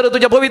पवित्रपणाची जर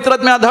तुज्या पवित्र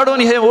आत्म्या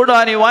धाडून हे उड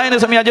आनी वायन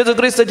समया जेजू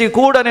क्रिस्ताची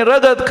कूड आनी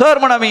रगत खर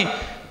म्हण आमी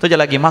तुज्या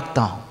लागीं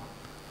मागता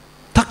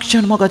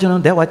तक्षण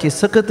मोगाचें देवाची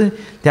सकत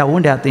त्या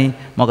उंड्यांत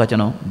मोगाचें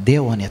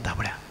देवन येता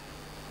पळया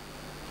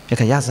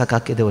एका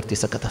याजकाक कितें व्हरती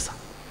सकत आसा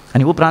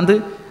आनी उपरांत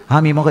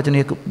आमी मोगाचें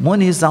एक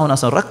मनीस जावन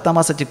आसून रक्ता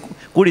मासाची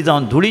कुडी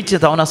जावन धुळीची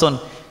जावन आसून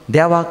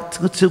देवाक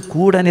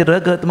कूड आनी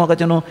रगत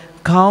मोगाचें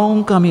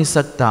खावंक आमी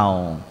सकता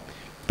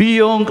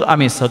पियोंक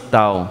आमी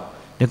सकता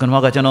देखून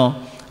मोगाचें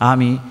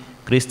आमी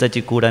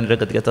क्रिस्ताची कूड आनी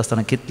रगत घेता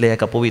आसतना कितले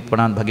एका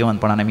पवित्रपणान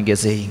भाग्यवानपणान आमी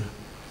घेजय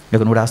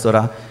देखून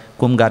उडासोरा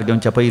कुमगार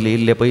घेवच्या पयलीं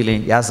इल्ले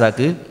पयलीं याजाक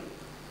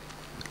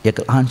एक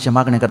ल्हानशें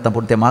मागणें करता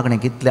पूण तें मागणें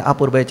कितलें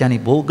आपुरबायेचें आनी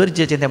भोव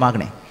गरजेचें तें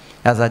मागणें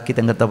याजाक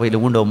कितें करता पयलीं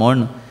उंडो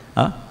म्हण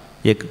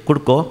एक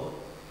कुडको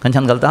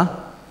खंयच्यान घालता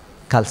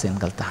कालसेन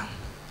घालता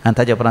आनी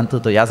ताजे उपरांत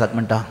तो याजाक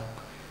म्हणटा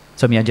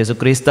समया जेजू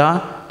क्रिस्ता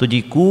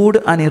तुजी कूड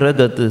आनी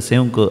रगत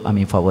सेवंक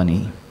आमी फावो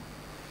न्ही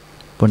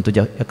पूण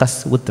तुज्या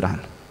एकाच उतरान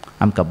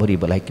आमकां बरी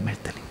भलायकी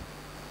मेळटली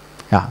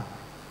ह्या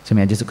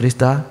समया जेजू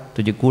क्रिस्ता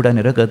तुजी कूड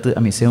आनी रगत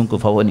आमी सेवंक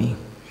फावो न्ही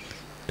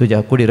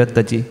तुज्या कुडी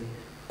रगताची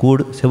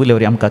कूड सेवले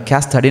वरी आमकां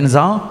ख्यास्त हाडीन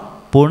जावं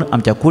पूण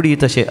आमच्या कुडी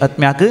तशें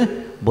आत्म्याक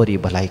बरी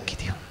भलायकी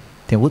दिवं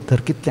तें उतर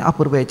कितलें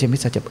आपुरबायेचें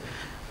मिसाचें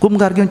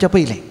कुमगार घेवच्या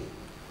पयलें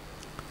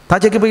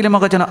ताचे की पयलें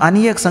म्हाका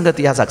आनी एक संगत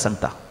याजाक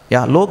सांगता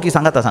ह्या लोक ही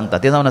सांगता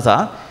तें जावन आसा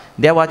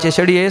देवाचे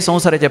शेडये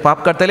संवसाराचे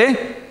पाप करतले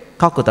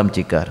काकूत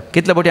आमची कर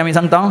कितले फावटी आमी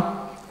सांगता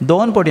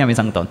 2 फावटी आमी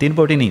सांगता 3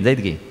 फावटी न्ही जायत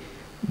गे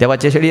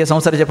देवाचे शेळये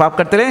संसाराचे पाप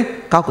करतले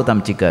काकूत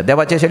आमची कर.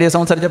 देवाचे शेळये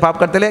संसाराचे पाप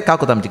करतले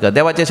काकूत आमची कर.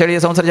 देवाचे शेळये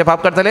संसाराचे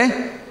पाप करतले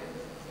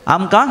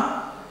आमकां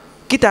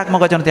कित्याक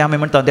मोगाच्यान ते आमी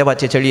म्हणटा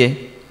देवाचे शेळये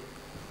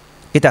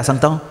कित्याक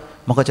सांगता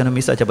मोगाच्यान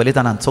मिसाच्या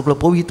बलिदानांत सगळो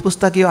पवित्र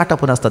पुस्तक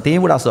आटापून आसता तें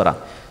उडासोरा.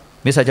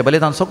 मिसाच्या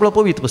बलिदान सगळो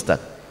पवित्र पुस्तक.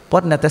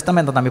 पोरण्या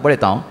तेस्तामेंतांत आमी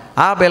पळयता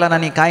आबेलान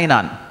आनी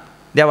कायनान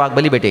देवाक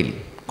बली भेटयली.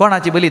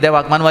 कोणाची बली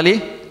देवाक मानवाली?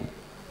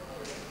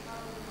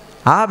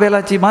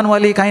 आबेलाची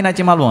मानवाली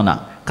कायनाची मालवो ना.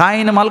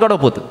 कायन मालगडो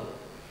पूत.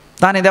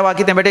 ताणें देवाक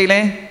कितें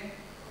भेटयलें?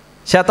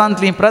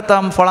 शेतांतलीं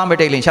प्रथम फळां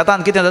भेटयलीं.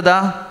 शेतांत कितें जाता?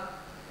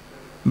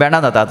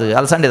 भेंडां जातात,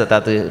 आलसंडे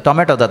जातात,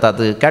 टोमॅटो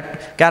जातात,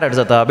 कॅरट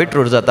जाता,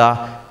 बिटरूट जाता,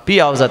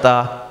 पियाव जाता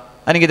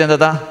आनी कितें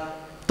जाता?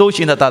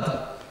 तवशीं जातात.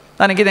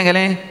 ताणें कितें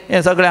केलें?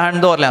 हें सगळें हाडून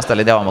दवरलें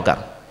आसतालें देवा मुखार.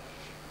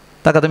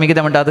 ताका तुमी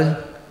कितें म्हणटात?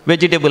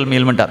 वेजिटेबल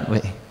मील म्हणटात.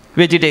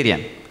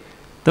 वेजिटेरियन.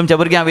 तुमच्या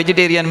भुरग्यांक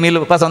वेजिटेरियन मील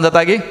पसंद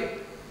जाता की?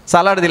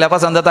 सालाड दिल्यार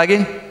पसंद जाता की?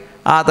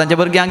 तांच्या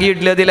भुरग्यांक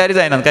इडल्यो दिल्यार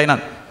जायनात, कांय नात.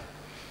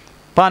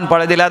 पान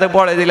पोळे दिल्यार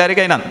पोळे दिल्यार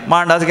कांय नात.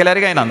 मांडास केल्यार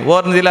कांय नात.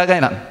 वर्ण दिल्यार कांय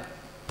नात.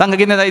 तांकां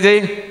कितें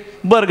जायचें?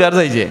 बर्गर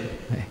जायचे,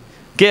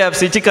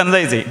 KFC चिकन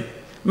जायचें,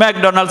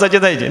 मॅकडॉनल्ड्साचें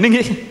जायचें न्ही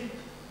गे.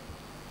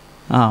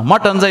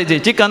 मटन जायचें,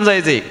 चिकन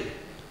जायचें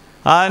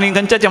आनी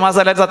खंयच्याचें मांस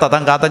जाल्यार जाता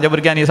तांकां. आतांच्या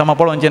भुरग्यांनी समा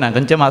पळोवचें ना.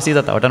 खंयचें मांसय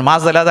जाता. वाटेन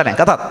मांस जाल्यार जालें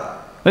खातात,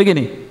 होय की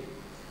न्ही.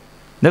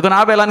 देखून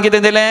आबेलान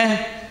कितें दिलें?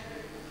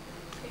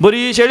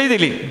 बरी शेळी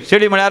दिली.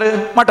 शेळी म्हळ्यार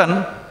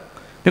मटन.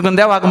 देखून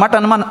देवाक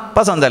मटन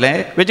पसंद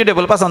जालें.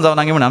 वेजिटेबल पसंद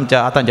जावना गी म्हणून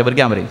आमच्या आतांच्या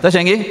भुरग्यां बरी.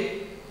 तशें गी?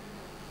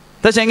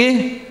 तशें गी?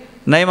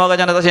 न्हय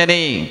मोगाच्यान तशें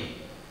न्ही.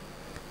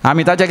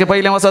 आमी ताच्या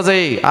पयलें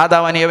वचचंय.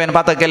 आदाम आनी एवेन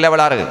पातक केल्ल्या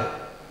वेळार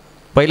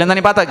पयलें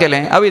तांणी पातक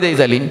केलें, अविधेय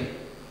जाली.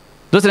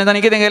 दुसरें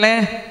तांणी कितें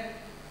केलें?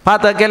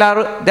 पातक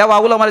केल्यार देवा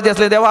उलो मारचें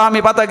आसलें. देवा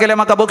आमी पातक केलें,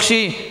 म्हाका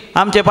बक्षी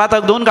आमचें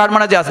पातक धुवन काड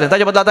म्हणचें आसलें.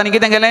 ताचे बद्दल तांणी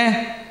कितें केलें?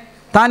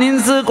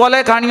 तांणीच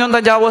कोले खाण घेवन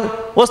तांच्या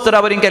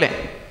वस्त्रां बरीं केलें.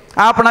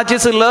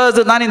 आपणाचीच लज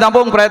तांणी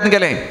दांपोवंक प्रयत्न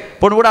केले.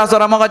 पूण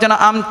उडासोरा मोगाच्यान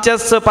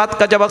आमच्याच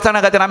पातकाच्या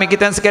बक्षाण्या खातीर आमी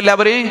कितेंच केल्ल्या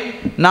बरीं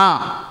ना.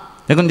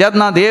 देखून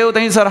जेन्ना देव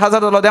थंयसर हजर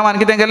जालो देवान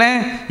कितें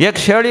केलें? एक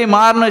शेळी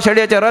मारून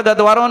शेळयेचें रगत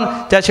वारून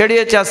त्या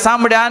शेळयेच्या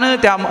सामड्यान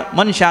त्या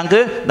मनशांक,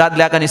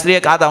 दादल्याक आनी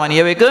स्त्रियेक, आदाम आनी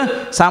एवेक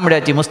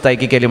सामड्याची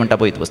मुस्तायकी केली म्हणटा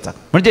पळय पुस्तक.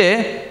 म्हणजे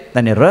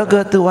ताणें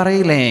रगत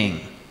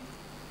वारयलें.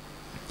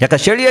 एका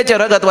शेळयेचें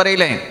रगत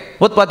वारयलें.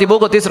 उत्पत्ती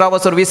बुक 3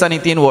 वसर 20 आनी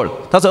 3 वळ.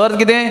 ताचो अर्थ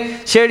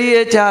कितें?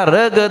 शेळयेच्या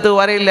रगत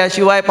वारयल्ल्या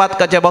शिवाय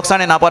पातकाचें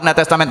बक्षाणें ना पोरण्या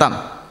तेस्तामेंतांत.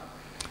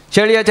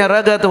 शेळयेचें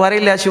रगत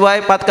वारयल्ल्या शिवाय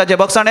पातकाचें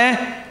बक्षाणें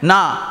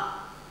ना.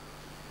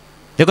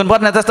 देखून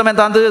पोरण्या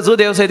तेस्तामेंतांत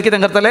जुदेव सयत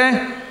कितें करतले?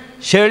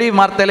 शेळी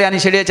मारतले आनी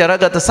शेळयेचें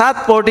रगत 7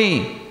 फावटी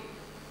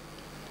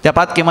त्या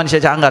पातकी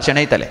मनशाच्या आंगार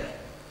शेणयतले.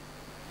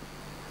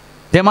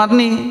 ते मात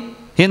न्ही.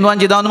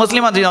 हिंदुवांची जावन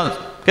मुस्लिमांची जावन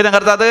कितें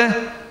करतात?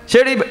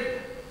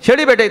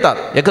 शेळी भेटयतात.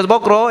 एकच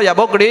बोकरो या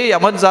बोकडी या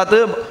मनशात,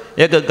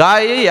 एक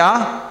गाय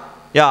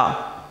या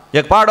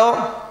एक पाडो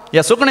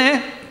या सुकणें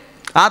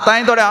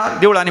आतांय थोड्या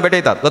देवळांनी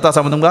भेटयतात. जाता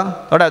आसा तुमकां?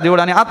 थोड्या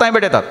देवळांनी आतांय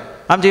भेटयतात.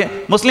 आमचे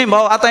मुस्लीम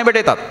भाव आतांय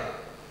भेटयतात.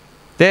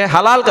 ते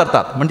हलाल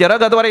करतात म्हणजे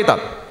रगत वारयतात.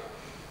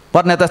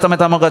 पोरण्या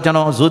तेस्तामेंतांत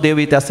मोगाच्यान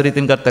जुदेवी त्याच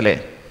रितीन करतले.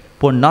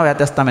 पूण नव्या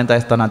तेस्तामेंतांत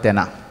आसतना तें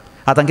ना.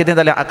 आतां कितें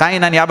जालें?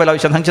 कायन आनी आबेला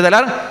विशयान सांगचें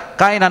जाल्यार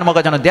कायनान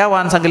मोगाच्यान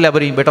देवान सांगिल्ल्या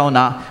बरी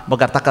भेटोवना.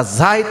 मोगार ताका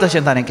जाय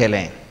तशें ताणें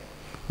केलें.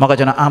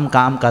 मोगाच्यान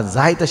आमकां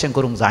जाय तशें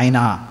करूंक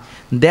जायना.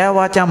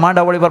 देवाच्या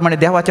मांडावळी प्रमाणे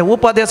देवाच्या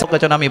उपदेश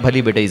मोगाच्यान आमी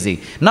भली भेटयची.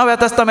 नव्या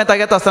तेस्तामेंताक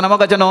येता आसतना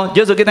मोगाच्यान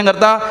जेजू कितें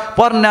करता?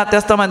 पोरण्या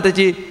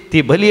तेस्तामेंताची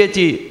ती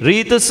भलयेची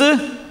रीतच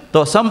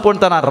तो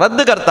संपूर्णपणान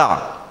रद्द करता.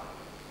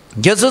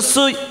 जेजूस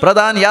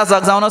प्रधान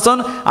याजक जावन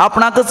आसून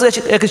आपणाकच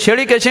एक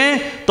शेळी कशें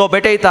तो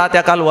भेटयता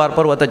त्या कालवार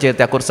पर्वताचेर,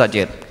 त्या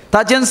कुर्साचेर.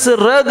 ताचेंच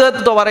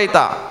रगत तो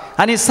वारयता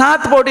आनी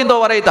 7 फावटी तो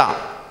वारयता.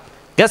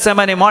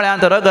 गेत्सेमानी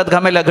मळ्यांत रगत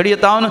घामिल्ल्या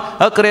घडयेतावन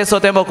 11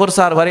 सोतेंबो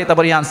कुर्सार वारयता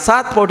पर्यंत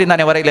 7 फावटी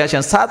ताणें वारयलें.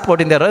 अशें 7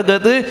 फावटी तें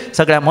रगत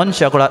सगळ्या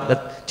मनशा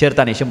कुळाचेर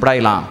ताणें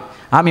शिंपडायलां.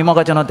 आमी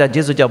मोगाच्यान त्या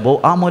जेजूच्या भोव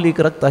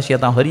आमोलीक रक्त अशें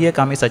येता हर एक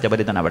आमिसाच्या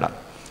बलिदाना वेळार.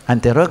 आनी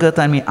तें रगत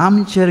आमी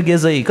आमचेर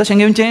घेजय. कशें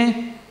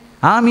घेवचें?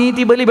 आमी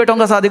ती बली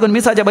भेटोवंक आसा. देखून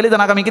मिसाच्या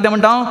बलिदानाक आमी कितें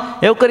म्हणटा?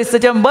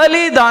 एवकरिस्ताचें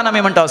बलिदान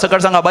आमी म्हणटा.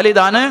 सकट सांगा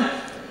बलिदान.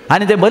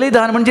 आनी तें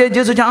बलिदान म्हणजे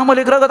जेजूचें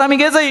आमोलीक रगत आमी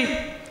घेजय.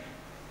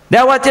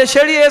 देवाचे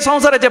शेळये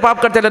संवसाराचे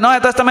पाप करतले. नव्या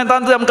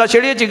तेस्तामेंतांत आमकां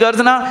शेळयेची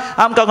गरज ना.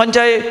 आमकां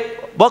खंयच्याय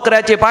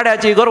बकऱ्याची,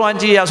 पाड्याची,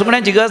 गोरवांची या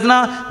सुकण्याची गरज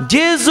ना.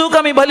 जेजूक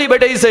आमी बली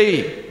भेटयसय.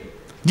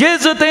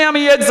 जेजू थंय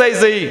आमी एक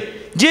जायसय.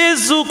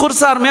 जेजू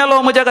कुर्सार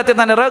मेलो म्हज्या खातीर,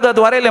 ताणें रगत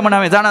वारयलें म्हण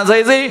हांवें जाणा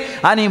जायचें.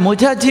 आनी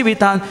म्हज्या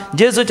जिवितांत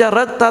जेजूच्या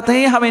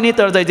रगतांतय हांवें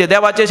नितळ जायचें.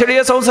 देवाचे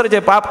शेळये संवसाराचे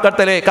पाप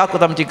करतले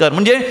काकूत आमची कर.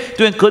 म्हणजे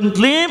तुवें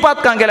कसलींय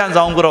पातकां केल्यान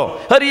जावंक पुरो.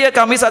 हर एक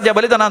आमिसाच्या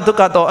बलिदानांत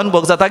तुका तो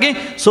अनुभव जाता की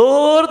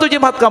सोर तुजी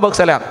पातकां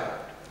बगसल्यान.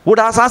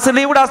 उडास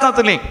आसली उडास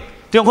नासली,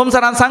 तुवें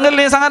खुमसारान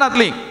सांगली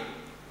सांगनातली.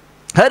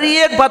 हर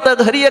एक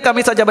पातक, हर एक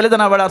आमिसाच्या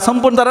बलिदाना वेळार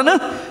संपूर्ण तरान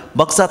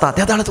बगसता.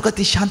 त्या दाळ तुका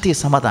ती शांती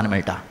समाधान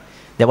मेळटा.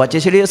 देवाचे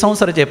शेळये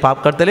संवसाराचे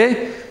पाप करतले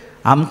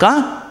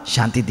आमकां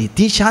शांती दी.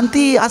 ती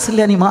शांती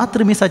आसल्यानी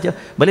मात्र मिसाच्या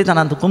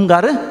बलिदानांत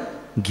कुमगार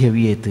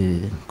घेवयेत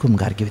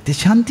कुमगार घेवयेत ते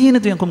शांतीन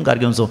तुवें कुमगार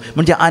घेवचो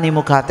म्हणजे आनी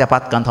मुखार त्या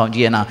पातकांत हांव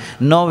जियेना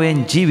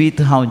नवें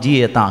जिवीत हांव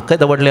जियेतां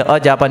खंय व्हडलें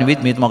अजाप आनी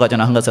वितमीत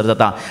मोगाच्यान हांगासर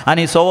जाता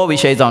आनी 6वो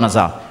विशय जावन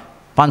आसा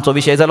 5चो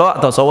विशय जालो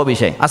आतां 6वो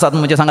विशय आसात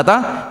म्हणजे सांगाता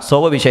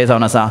 6वो विशय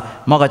जावन आसा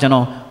मोगाच्यान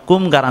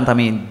कुमगारांत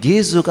आमी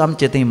जेजूक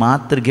आमचे थंय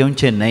मात्र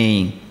घेवचें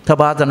न्हय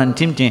थबा जाणांनी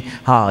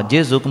चिंतचें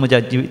जेजूक म्हज्या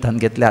जिवितांत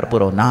घेतल्यार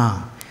पुरो ना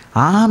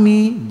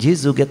आमी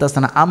जेजू घेता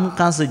आसतना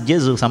आमकांच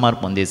जेजूक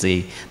समर्पण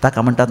दिवचें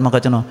ताका म्हणटात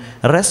मोगाच्यान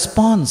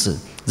रेस्पॉन्स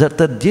जर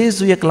तर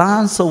जेजू एक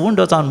ल्हानसो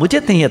उंडो जावन म्हजे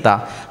थंय येता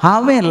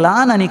हांवें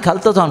ल्हान आनी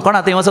खालतो जावन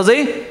कोणा थंय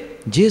वचोचें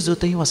जेजू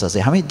थंय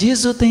वचोचें हांवें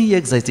जेजू थंय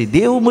एक जायचें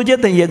देव म्हजे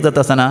थंय एक जाता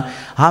आसतना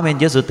हांवें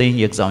जेजू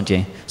थंय एक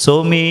जावचें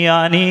सोमी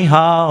आनी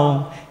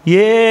हांव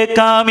एक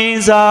आमी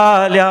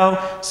जाल्या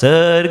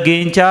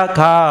सर्गींच्या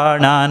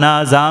खाणान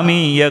आज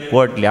आमी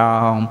एकवटल्या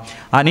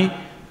आनी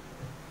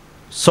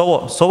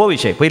 6वो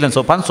विशय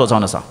पयल्याचो 5चो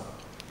जावन आसा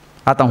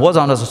आतां हो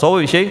जावन आसा 6वो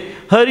विशय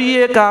हर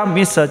एका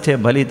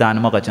मिसाचें बलिदान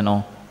मोगाचें न्हू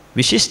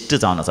विशिश्ट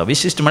जावन आसा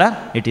विशिश्ट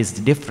म्हळ्यार it is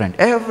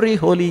different every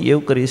Holy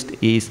युकरिस्ट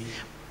is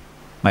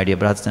my Deere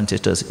brothers end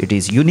sisters it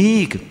is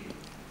unique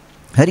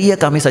हर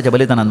एका मिसाच्या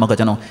बलिदानान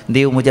मोगाचें न्हू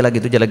देव म्हजे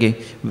लागीं तुजे लागीं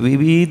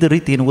विविध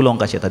रितीन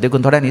उलोवंक अशें येता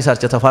देखून थोड्यांनी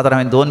विचारचें आसा फादर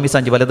हांवें 2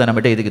 मिसांची बलिदानां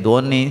भेटय 2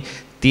 न्ही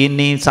 3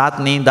 न्ही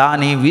 7 न्ही 10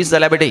 न्ही 20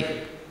 जाल्यार भेटय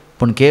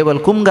पूण केवल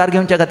कुमगार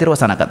घेवच्या खातीर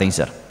वचनाका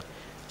थंयसर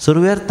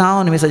सुरवेर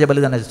तावन मिसाच्या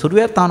बलिदानाचे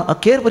सुरवेर तावन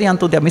अखेर पर्यंत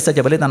तूं त्या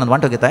मिसाच्या बलिदानांत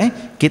वांटो घेताय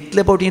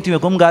कितले फावटी तुवें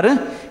कुमगार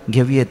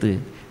घेवयेत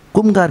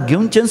कुमगार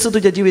घेवचेंच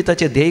तुज्या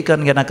जिविताचें ध्येय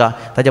करून घेनाका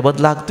ताच्या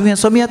बदलाक तुवें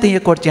सोम्या थंय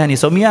एक करचें आनी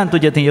सोम्यान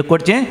तुजें थंय एक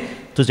करचें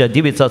तुज्या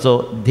जिविताचो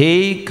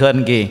ध्येय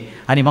करून घे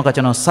आनी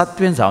म्हाका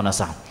 7वें जावन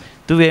आसा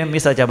तुवें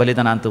मिसाच्या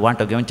बलिदानांत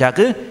वांटो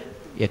घेवच्याक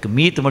एक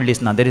मीत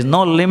म्हणलीच ना there is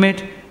no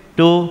limit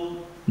to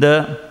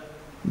the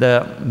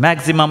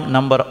maximum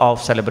number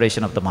of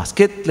celebration of the mass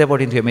कितले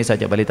फावटी तुवें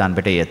मिसाचें बलिदान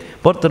भेटयत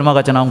परतून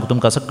म्हाका हांव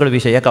तुमकां सगळे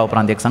विशय एका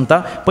उपरांत एक सांगता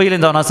पयलें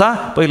जावन आसा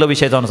पयलो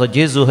विशय जावन आसा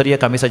जेजू हर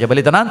एका मिसाच्या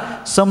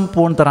बलिदानांत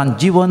संपूर्ण तरान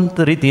जिवंत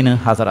रितीन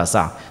हाजर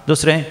आसा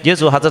दुसरें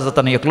जेजू हाजर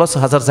जातना एकलोच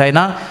हाजर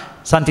जायना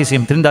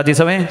सांतीसीम त्रिंदादी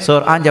सवें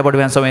सर आंज्या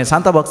बडव्यां सवें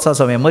सांता बक्सा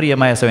सवें मरिया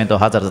माया सवें तो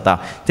हाजर जाता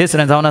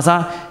तिसरें जावन आसा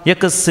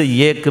एकच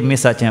एक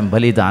मिसाचें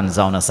बलिदान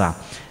जावन आसा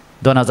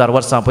 2000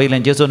 वर्सां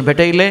पयलें जेजून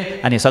भेटयलें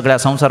आनी सगळ्या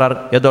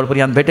संवसाराक येदोळ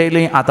पर्यंत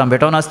भेटयलीं आतां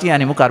भेटोवन आसची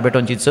आनी मुखार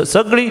भेटोवची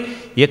सगळीं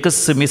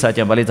एकच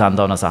मिसाचें बलिदान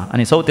जावन आसा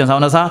आनी 4थें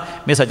जावन आसा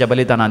मिसाच्या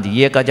बलिदानांत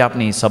एक अजाप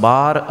न्ही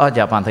सबार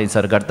अजापां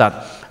थंयसर घडटात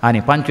आनी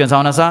 5वें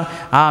जावन आसा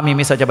आमी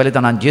मिसाच्या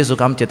बलिदानांत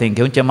जेजूक आमचे थंय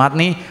घेवचें मात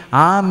न्ही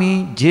आमी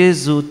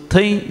जेजू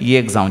थंय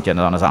एक जावचें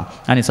जावन आसा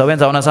आनी 6वें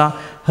जावन आसा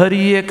हर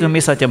एक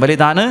मिसाचें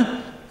बलिदान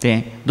तें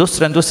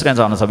दुसरें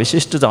जावन आसा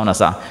विशिश्ट जावन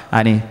आसा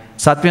आनी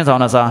 7वें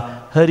जावन आसा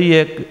हर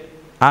एक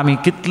आमी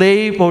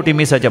कितलेय फावटी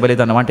मिसाच्या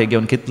बलिदान वांटे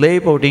घेवन कितलेय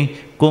फावटी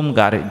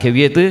कुमगार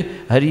घेवयेत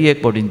हर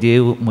एक फावटी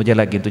देव म्हजे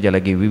लागीं तुजे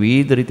लागीं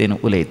विविध रितीन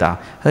उलयता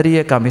हर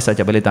एका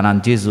मिसाच्या बलिदानान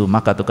जेजू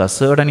म्हाका तुका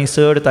चड आनी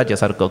चड ताचे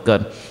सारको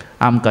कर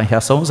आमकां ह्या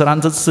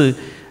संवसारांतच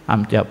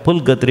आमच्या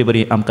फुलगत्री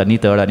बरी आमकां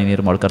नितळ आनी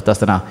निर्मळ करता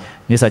आसतना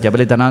मिसाच्या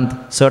बलिदानांत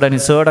चड आनी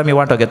चड आमी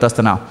वांटो घेता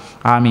आसतना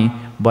आमी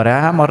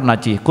बऱ्या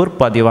मरणाची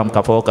कृपा देव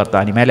आमकां फोव करता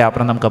आनी मेल्या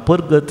उपरांत आमकां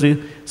फुलगत्री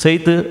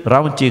सयत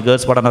रावची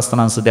गरज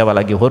पडनासतना देवा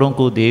लागीं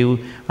व्हरूंक देव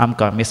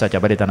आमकां मिसाच्या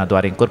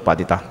बलिदानाद्वारे कृपा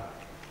दिता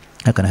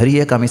हाका हर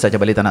एका मिसाच्या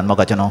बलिदानांत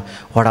मोगाचें न्हू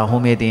व्हडा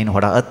उमेदीन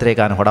व्हडा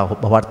अत्रेकान व्हडा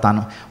वार्तान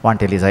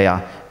वांटेली जाया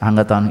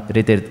हांगातान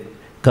रितीर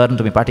करून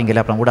तुमी पाटी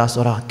गेल्या उपरांत उडास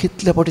सोरा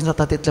कितले फावटी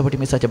जाता तितले फावटी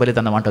मिसाच्या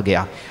बलिदानां वांटो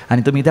घेया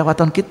आनी तुमी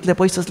देवातान कितले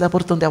पयस आसल्यार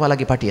परतून देवा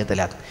लागीं पाटी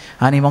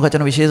येतल्यात आनी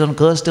मोगाच्यान विशय जावन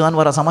कश्ट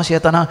अनवरां समस्या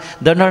येतना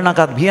दंडळ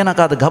नाकात भिये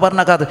नाकात घबर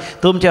नाकात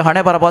तुमचे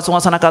हणे बरा पासूं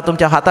वचनाकात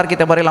तुमच्या हातार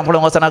कितें बरयलां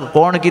पळोवंक वचनाका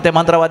कोण कितें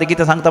मंत्रवादी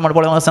कितें सांगता म्हण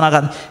पळोवंक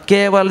वचनाकात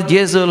केवल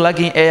जेजू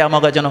लागीं येया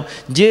मोगाच्यान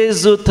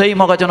जेजू थंय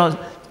मोगाच्यान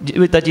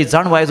जिविताची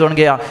जाणवाय आयजोण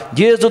घेया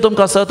जेजू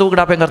तुमकां सत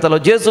उगडापें करतलो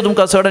जेजू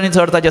तुमकां चड आनी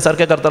चड ताचे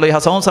सारकें करतलो ह्या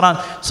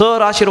संवसारांत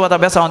सर आशिर्वादां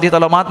बेसांव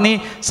दितलो मात न्ही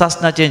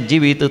सासणाचें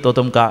जिवीत तो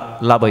तुमकां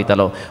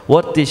लाभयतलो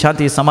वर्ती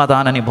शांती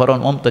समाधान आनी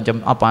भरोवन ओमताच्या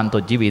आपान तो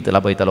जिवीत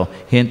लाभयतलो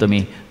हें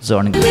तुमी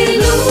जाण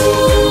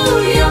घेया